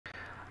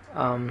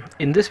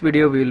In this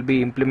video we will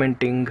be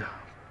implementing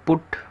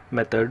put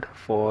method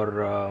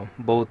for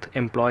both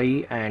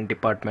employee and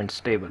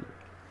departments table.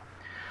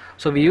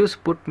 So we use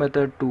put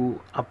method to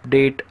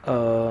update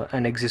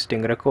an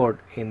existing record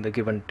in the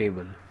given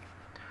table.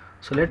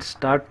 So let's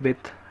start with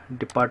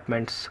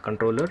departments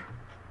controller,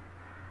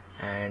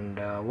 and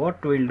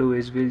what we'll do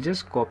is we'll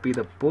just copy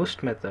the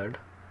post method.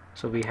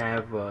 So we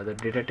have the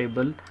data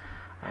table,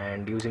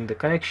 and using the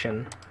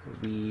connection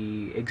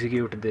we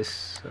execute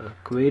this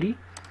query,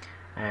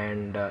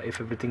 and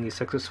if everything is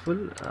successful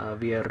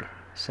we are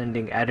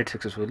sending added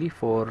successfully.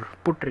 For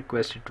put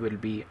request it will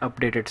be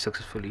updated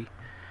successfully.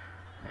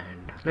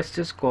 And let's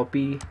just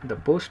copy the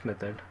post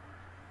method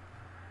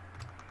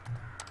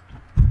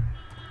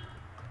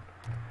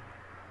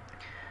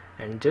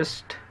and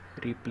just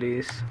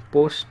replace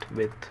post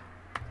with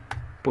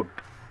put.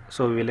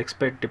 So we will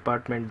expect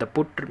department. The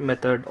put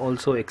method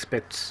also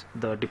expects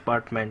the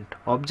department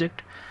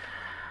object.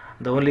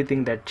 The only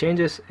thing that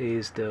changes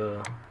is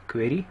the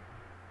query.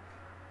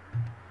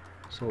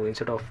 So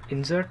instead of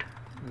insert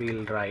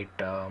we'll write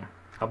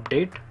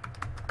update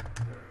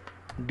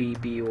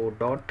dbo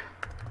dot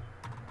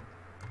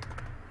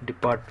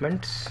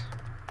departments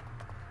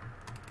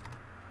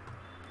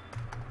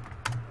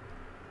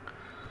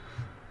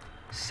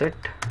set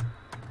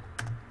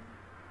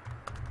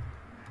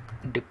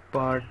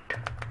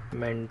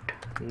department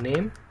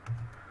name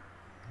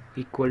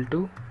equal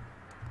to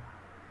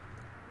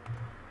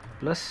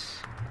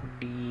plus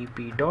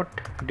db dot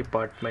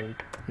department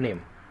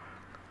name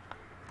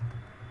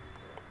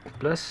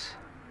plus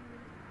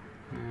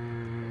we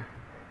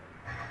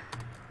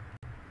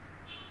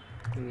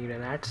need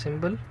an @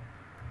 symbol.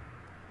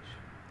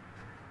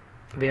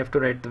 We have to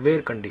write the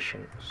where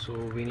condition, so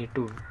we need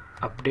to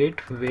update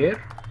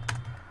where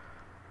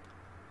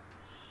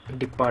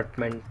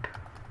department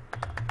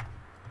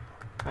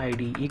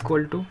id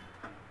equal to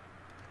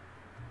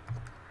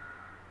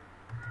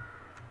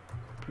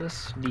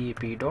plus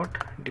dep dot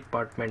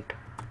department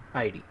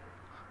id.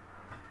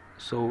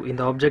 So in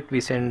the object we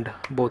send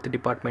both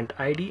department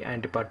id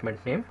and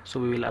department name, so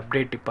we will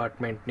update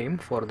department name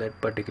for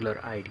that particular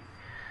id.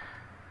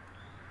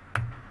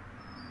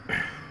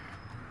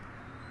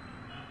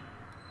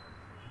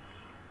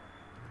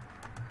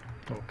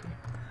 Okay.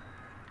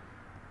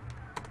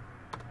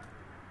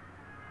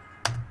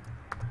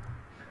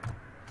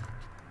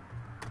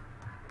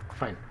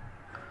 Fine.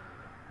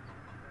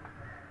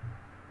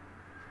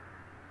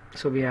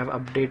 So we have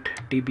update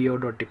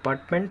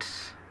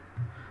dbo.departments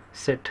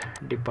set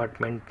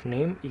department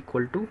name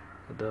equal to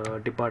the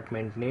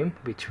department name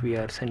which we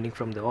are sending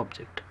from the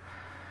object.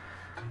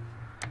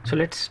 So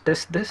let's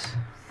test this.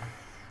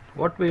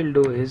 What we'll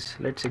do is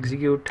let's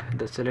execute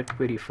the select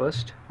query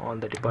first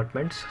on the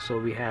departments. So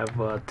we have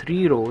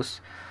 3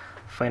 rows: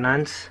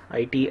 finance,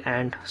 IT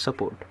and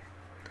support.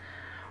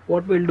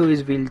 What we'll do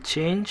is we'll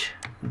change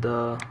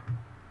the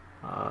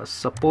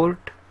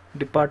support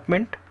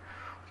department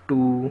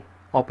to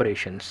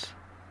operations.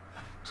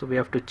 So we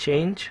have to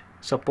change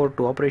support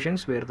to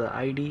operations where the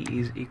ID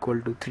is equal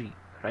to 3,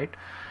 right?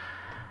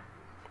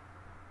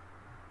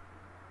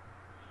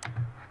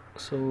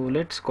 So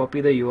let's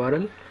copy the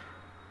URL.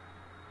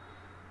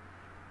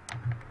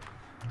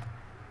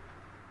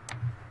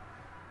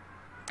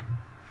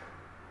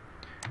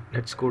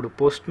 Let's go to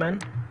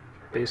Postman,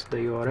 paste the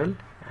URL,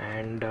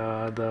 and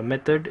the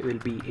method will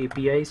be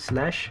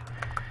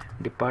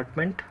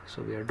API/department.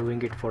 So we are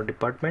doing it for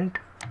department.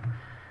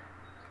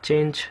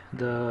 Change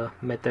the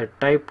method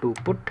type to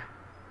put,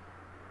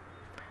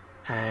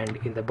 and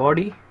in the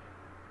body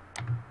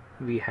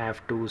we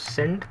have to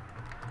send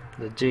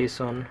the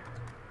JSON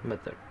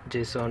method,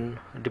 JSON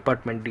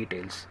department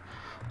details.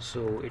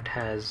 So it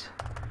has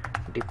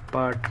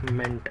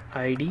department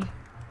ID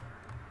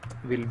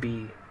will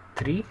be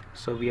 3,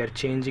 so we are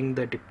changing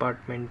the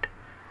department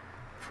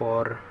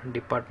for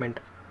department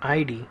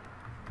ID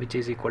which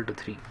is equal to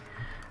 3,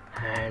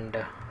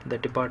 and the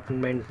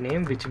department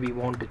name which we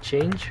want to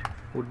change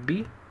would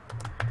be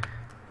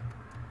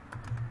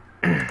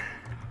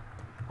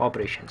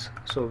operations.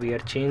 So we are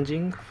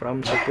changing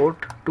from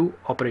support to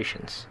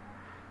operations.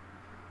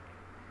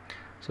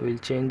 So we'll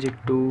change it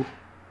to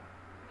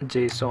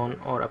JSON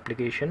or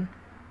application.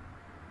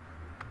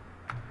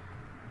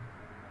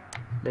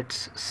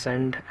 Let's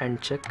send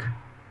and check.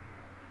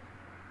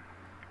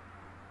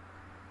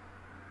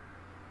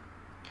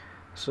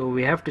 So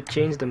we have to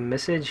change the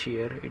message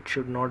here. It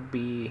should not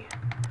be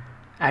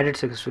added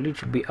successfully, it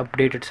should be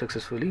updated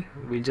successfully.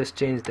 We'll just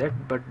change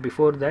that, but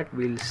before that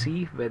we'll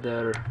see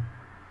whether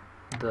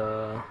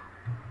the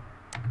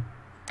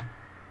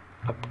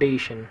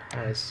updation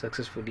has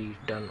successfully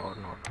done or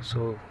not.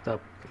 So the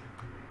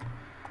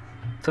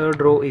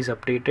 3rd row is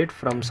updated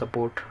from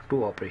support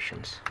to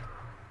operations.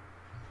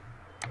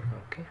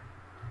 Okay,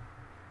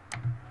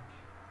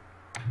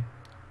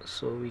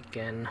 so we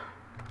can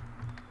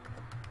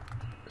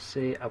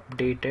say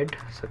updated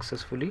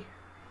successfully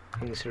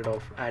instead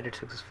of added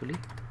successfully,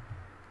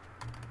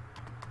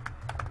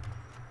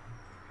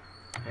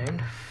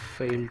 and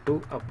failed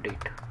to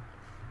update.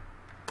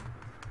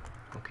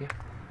 Okay,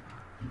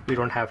 we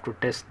don't have to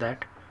test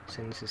that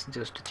since it's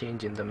just a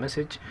change in the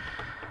message.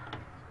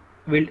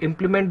 We'll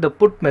implement the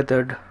put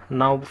method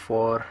now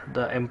for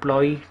the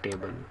employee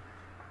table.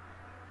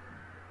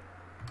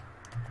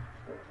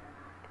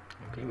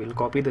 Okay, we'll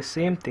copy the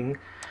same thing,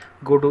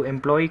 go to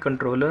employee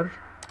controller,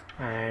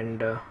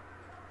 and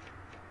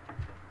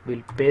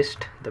we'll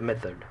paste the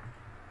method.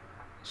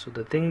 So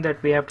the thing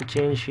that we have to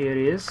change here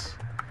is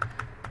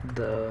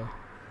the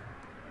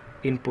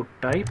input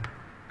type,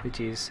 which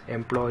is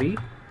employee,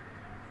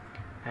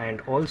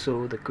 and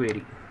also the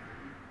query.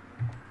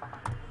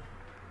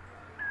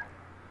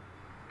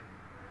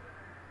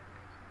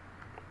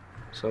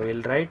 So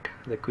we'll write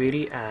the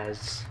query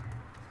as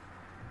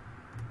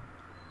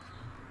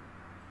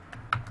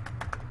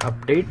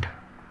update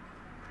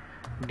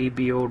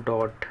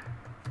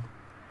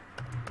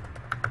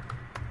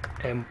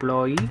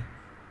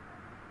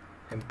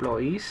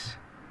employees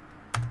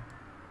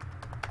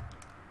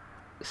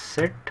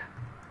set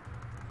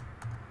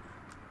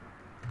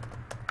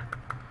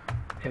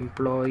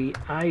employee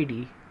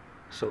ID.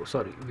 So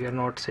sorry, we are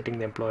not setting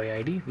the employee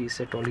ID, we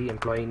set only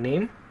employee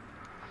name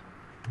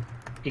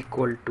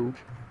equal to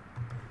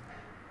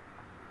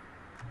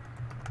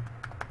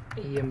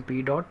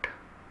emp dot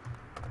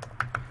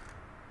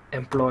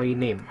employee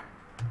name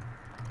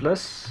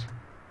plus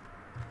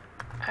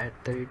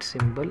 @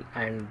 symbol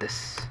and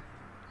this.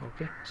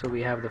 Okay, so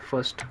we have the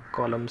first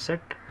column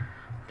set.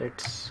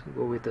 Let's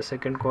go with the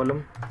second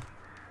column,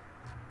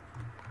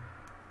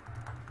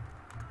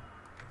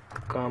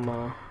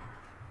 comma,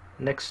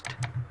 next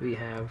we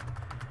have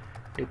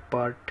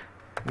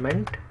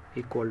department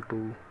equal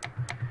to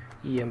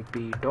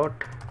emp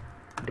dot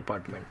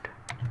department.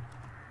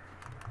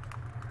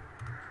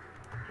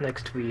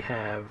 Next we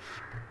have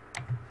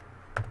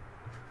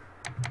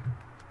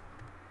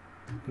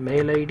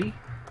mail ID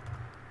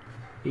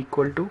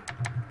equal to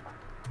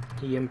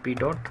emp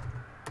dot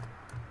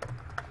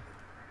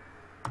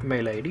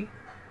mail ID,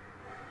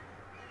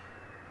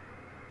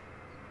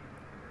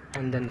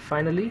 and then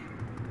finally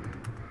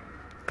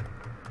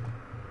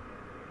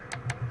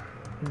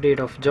date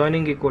of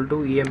joining equal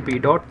to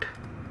emp dot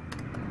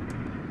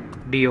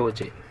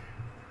doj.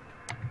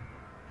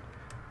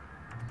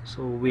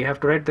 So we have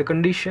to write the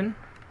condition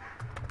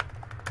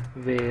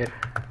where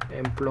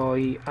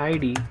employee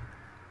ID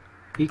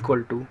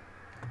equal to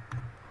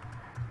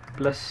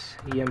plus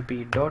emp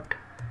dot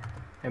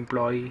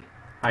employee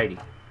ID.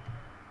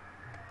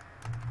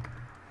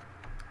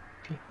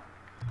 Okay.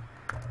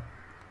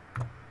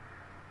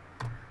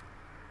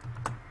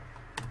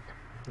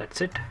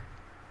 That's it.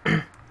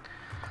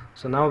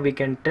 So now we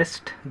can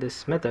test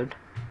this method.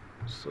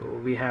 So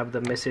we have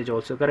the message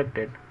also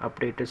corrected,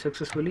 updated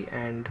successfully,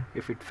 and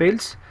if it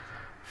fails,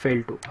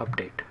 failed to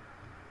update.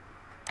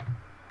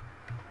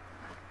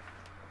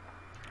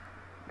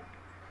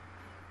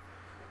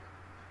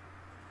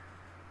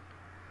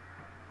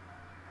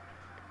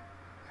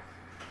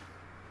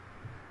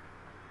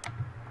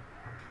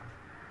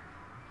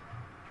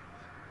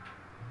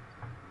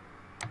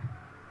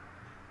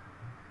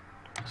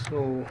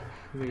 So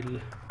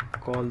we'll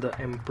call the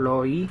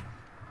employee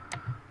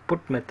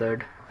put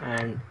method,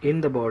 and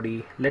in the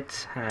body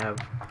let's have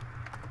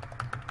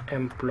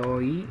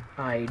employee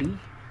ID.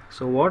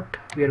 So what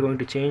we are going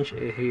to change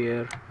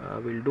here,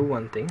 we'll do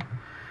one thing,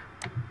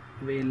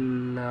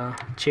 we'll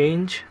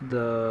change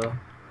the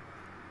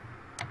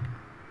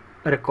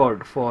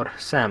record for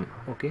Sam.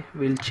 Okay,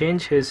 we'll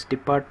change his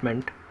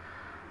department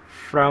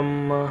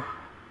from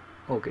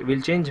okay,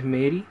 we'll change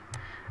Mary,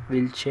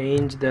 we'll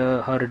change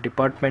her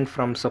department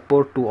from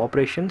support to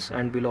operations,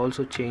 and we'll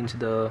also change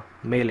the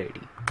mail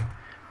ID.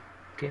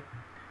 Okay,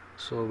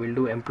 so we'll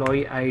do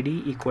employee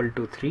ID equal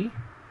to 3,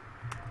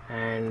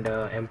 and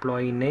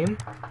employee name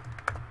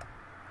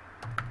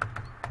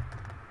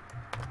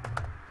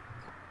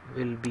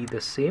will be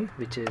the same,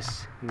 which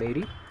is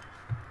Mary,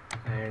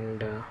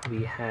 and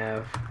we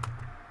have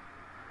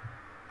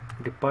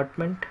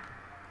department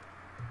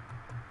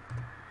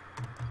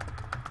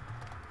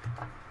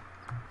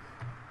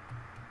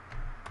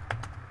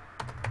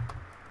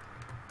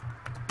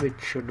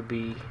which should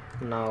be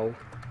now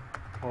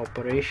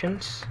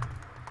operations,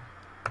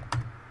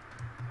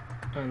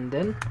 and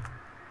then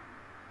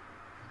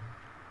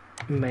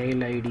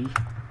mail ID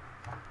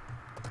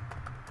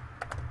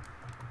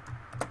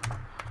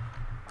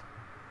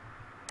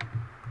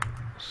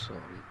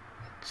sorry,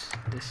 it's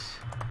this.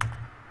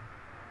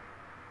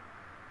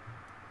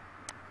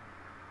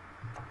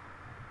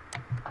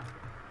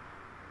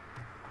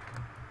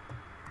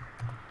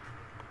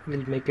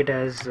 We'll make it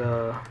as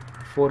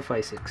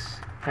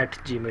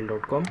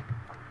 456@gmail.com,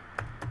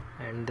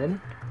 and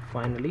then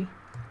finally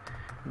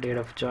date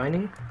of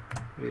joining,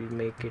 we'll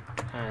make it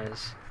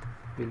as,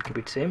 we'll keep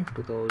it same,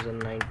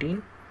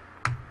 2019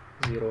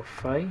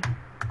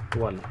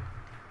 05/12.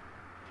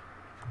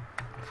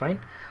 Fine.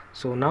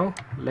 So now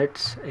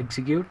let's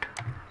execute,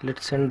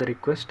 let's send the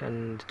request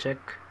and check.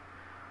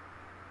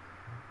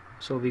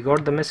 So we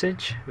got the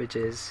message which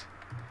is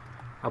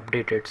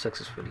updated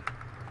successfully.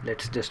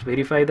 Let's just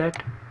verify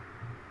that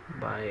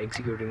by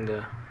executing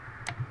the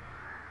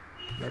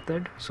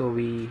method, so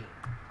we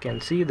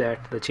can see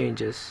that the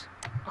changes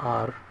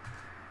are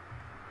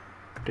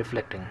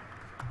reflecting.